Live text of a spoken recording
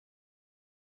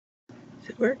Is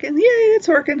it working? Yay, it's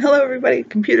working. Hello, everybody.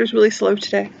 Computer's really slow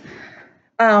today.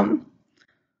 I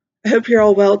hope you're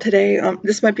all well today.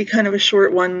 This might be kind of a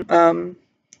short one.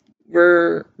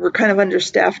 We're kind of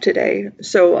understaffed today,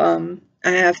 so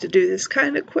I have to do this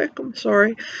kind of quick. I'm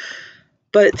sorry,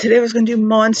 but today I was going to do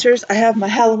monsters. I have my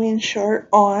Halloween shirt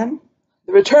on.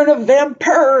 The Return of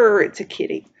Vampire. It's a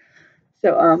kitty.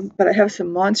 So, but I have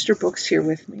some monster books here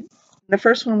with me. The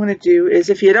first one I'm going to do is,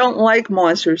 if you don't like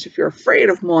monsters, if you're afraid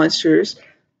of monsters,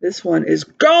 this one is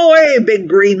Go Away, Big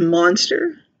Green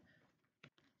Monster.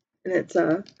 And it's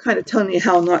kind of telling you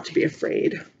how not to be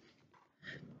afraid.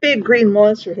 Big Green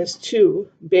Monster has two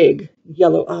big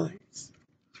yellow eyes.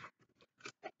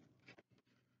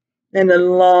 And a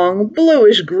long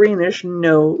bluish greenish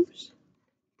nose.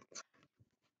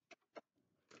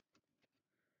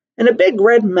 And a big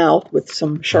red mouth with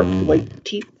some sharp white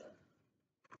teeth.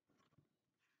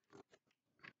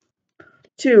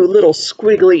 Two little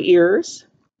squiggly ears.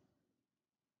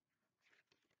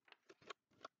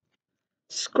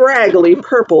 Scraggly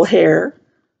purple hair.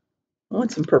 I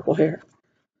want some purple hair.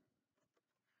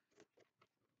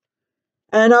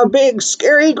 And a big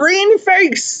scary green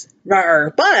face.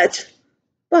 Rawr. But,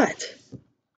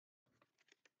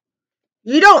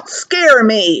 you don't scare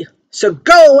me, so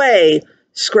go away,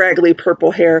 scraggly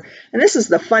purple hair. And this is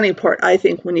the funny part, I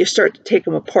think, when you start to take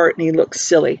him apart and he looks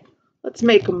silly. Let's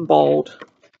make him bald.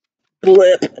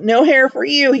 Blip. No hair for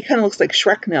you. He kind of looks like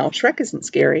Shrek now. Shrek isn't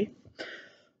scary.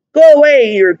 Go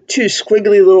away, your two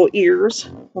squiggly little ears.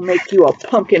 We'll make you a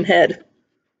pumpkin head.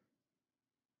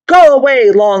 Go away,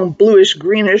 long bluish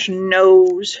greenish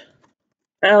nose.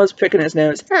 I was picking his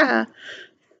nose. Ah.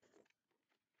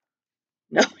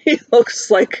 No, he looks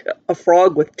like a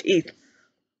frog with teeth.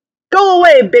 Go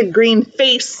away, big green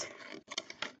face.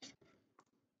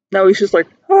 No, he's just like,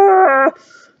 ah.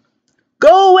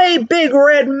 Go away, big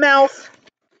red mouth.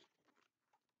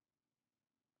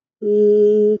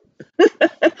 Go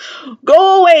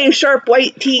away, sharp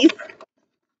white teeth.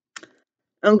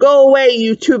 And go away,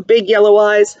 you two big yellow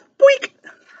eyes. Boink.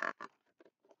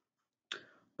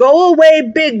 Go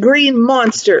away, big green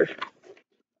monster.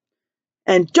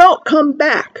 And don't come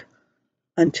back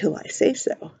until I say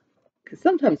so. Because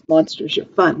sometimes monsters are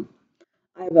fun.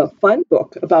 I have a fun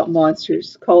book about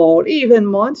monsters called Even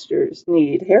Monsters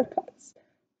Need Haircuts.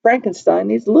 Frankenstein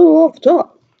needs a little off the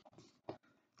top.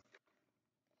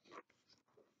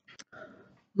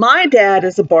 My dad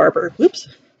is a barber. Whoops.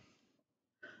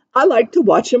 I like to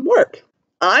watch him work.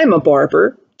 I'm a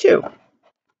barber, too.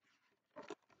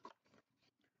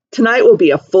 Tonight will be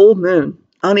a full moon.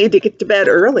 I'll need to get to bed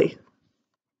early.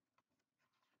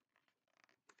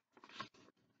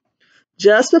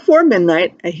 Just before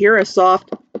midnight, I hear a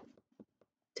soft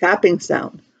tapping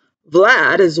sound.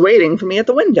 Vlad is waiting for me at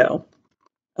the window.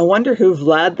 I wonder who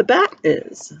Vlad the Bat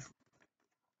is.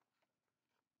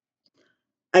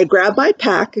 I grab my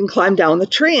pack and climb down the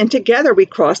tree, and together we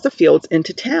cross the fields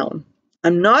into town.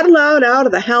 I'm not allowed out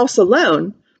of the house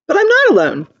alone, but I'm not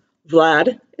alone.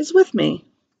 Vlad is with me.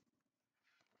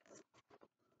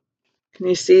 Can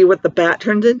you see what the bat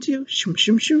turns into? Shoom,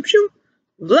 shoom, shoom, shoom.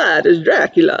 Vlad is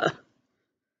Dracula.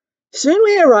 Soon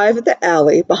we arrive at the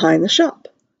alley behind the shop.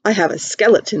 I have a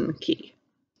skeleton key.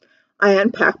 I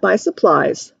unpack my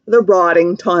supplies. The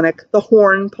rotting tonic, the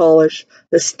horn polish,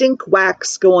 the stink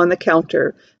wax go on the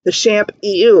counter. The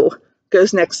shampoo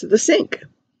goes next to the sink.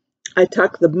 I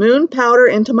tuck the moon powder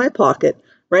into my pocket,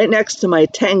 right next to my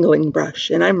tangling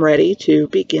brush, and I'm ready to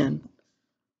begin.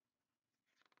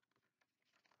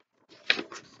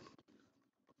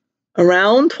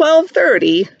 Around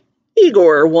 12:30,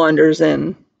 Igor wanders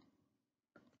in.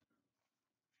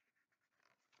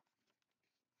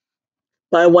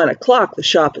 By 1 o'clock, the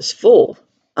shop is full.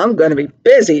 I'm going to be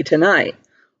busy tonight.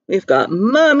 We've got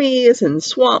mummies and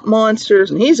swamp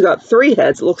monsters, and he's got 3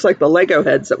 heads. It looks like the Lego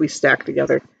heads that we stacked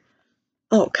together.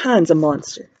 All kinds of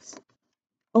monsters.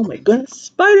 Oh my goodness,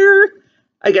 spider!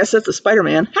 I guess that's a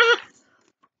Spider-Man. Ha!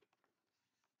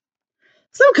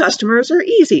 Some customers are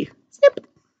easy. Snip.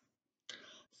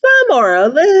 Some are a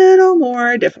little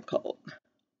more difficult.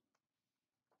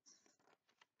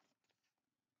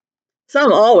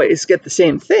 Some always get the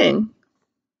same thing.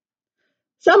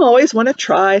 Some always want to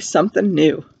try something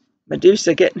new.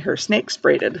 Medusa getting her snakes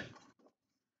braided.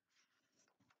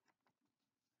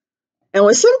 And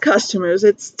with some customers,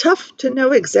 it's tough to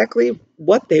know exactly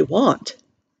what they want.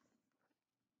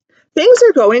 Things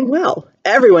are going well.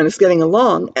 Everyone is getting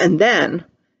along, and then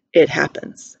it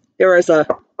happens. There is a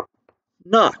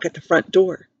knock at the front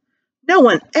door. No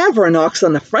one ever knocks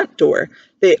on the front door.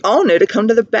 They all know to come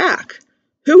to the back.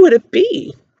 Who would it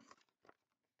be?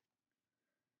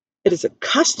 It is a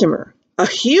customer, a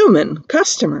human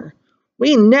customer.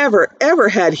 We never, ever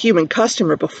had human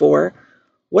customer before.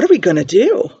 What are we going to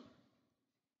do?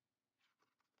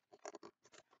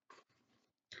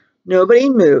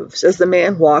 Nobody moves as the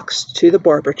man walks to the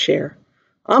barber chair.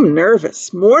 I'm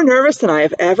nervous, more nervous than I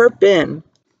have ever been.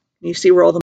 You see where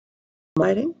all the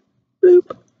lighting?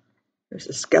 Bloop. There's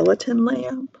a skeleton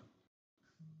lamp.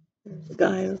 There's a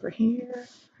guy over here.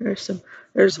 There's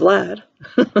Vlad.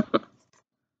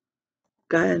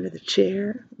 Guy under the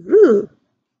chair. Ooh.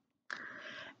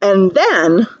 And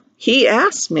then he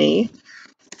asked me,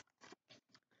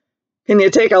 can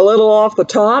you take a little off the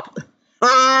top?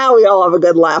 Ah, we all have a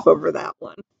good laugh over that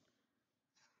one.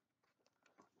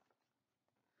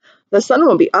 The sun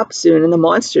will be up soon and the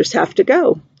monsters have to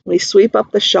go. We sweep up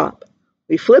the shop.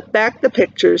 We flip back the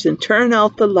pictures and turn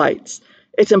out the lights.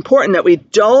 It's important that we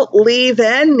don't leave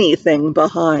anything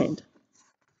behind.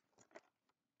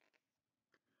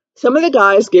 Some of the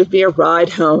guys give me a ride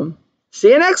home. See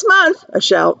you next month, I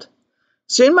shout.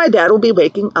 Soon my dad will be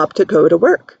waking up to go to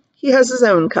work. He has his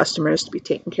own customers to be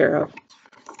taken care of.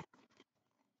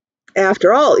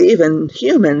 After all, even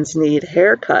humans need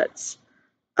haircuts.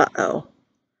 Uh-oh.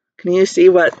 Can you see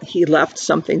what he left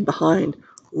something behind?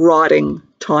 Rotting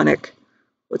tonic.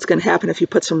 What's going to happen if you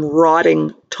put some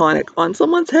rotting tonic on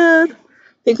someone's head? I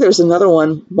think there's another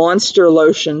one, monster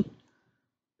lotion.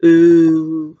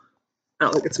 Ooh. I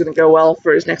don't think it's going to go well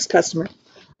for his next customer.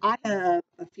 I have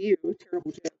a few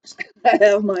terrible jokes. I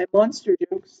have my monster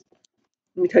jokes.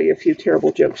 Let me tell you a few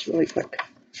terrible jokes really quick.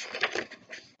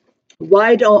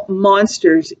 Why don't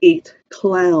monsters eat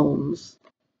clowns?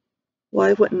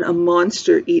 Why wouldn't a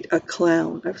monster eat a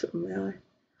clown? I have something in my eye.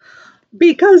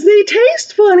 Because they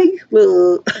taste funny.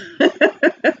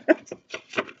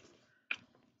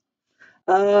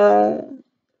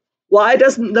 Why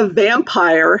doesn't the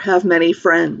vampire have many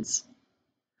friends?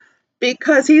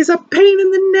 Because he's a pain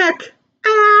in the neck.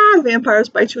 Ah, vampires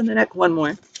bite you in the neck. One more.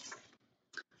 Let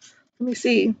me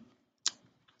see.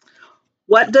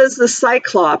 What does the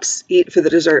Cyclops eat for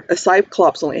the dessert? A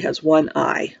Cyclops only has one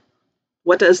eye.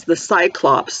 What does the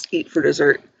Cyclops eat for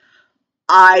dessert?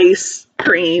 Ice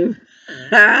cream.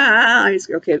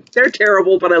 Okay, they're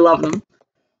terrible, but I love them.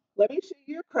 Let me show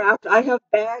you your craft. I have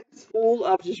bags full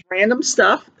of just random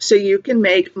stuff so you can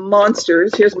make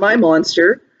monsters. Here's my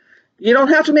monster. You don't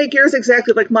have to make yours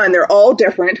exactly like mine. They're all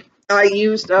different. I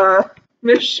used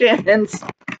Miss Shannon's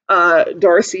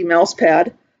Darcy mouse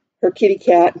pad, her kitty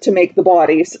cat, to make the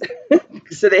bodies.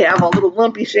 So they have a little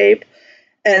lumpy shape.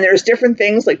 And there's different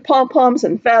things like pom-poms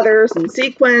and feathers and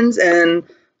sequins and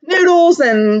noodles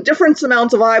and different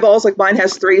amounts of eyeballs. Like mine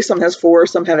has 3, some has 4,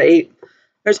 some have 8.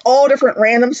 There's all different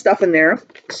random stuff in there.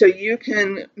 So you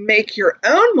can make your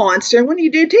own monster. And when you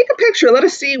do, take a picture. Let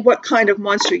us see what kind of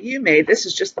monster you made. This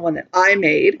is just the one that I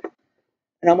made.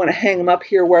 And I'm going to hang them up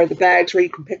here where the bags where you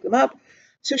can pick them up.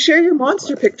 So share your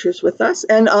monster pictures with us.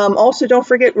 And also don't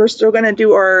forget, we're still going to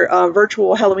do our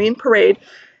virtual Halloween parade.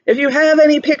 If you have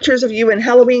any pictures of you in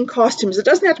Halloween costumes, it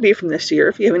doesn't have to be from this year.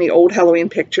 If you have any old Halloween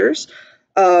pictures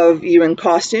of you in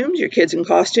costumes, your kids in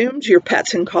costumes, your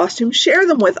pets in costumes, share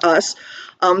them with us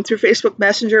through Facebook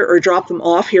Messenger or drop them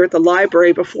off here at the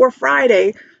library before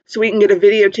Friday so we can get a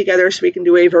video together so we can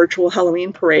do a virtual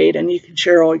Halloween parade and you can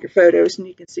share all your photos and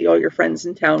you can see all your friends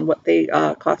in town what they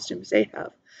costumes they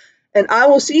have. And I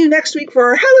will see you next week for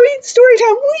our Halloween story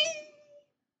time. Whee!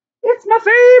 It's my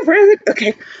favorite.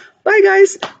 Okay, bye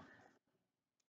guys.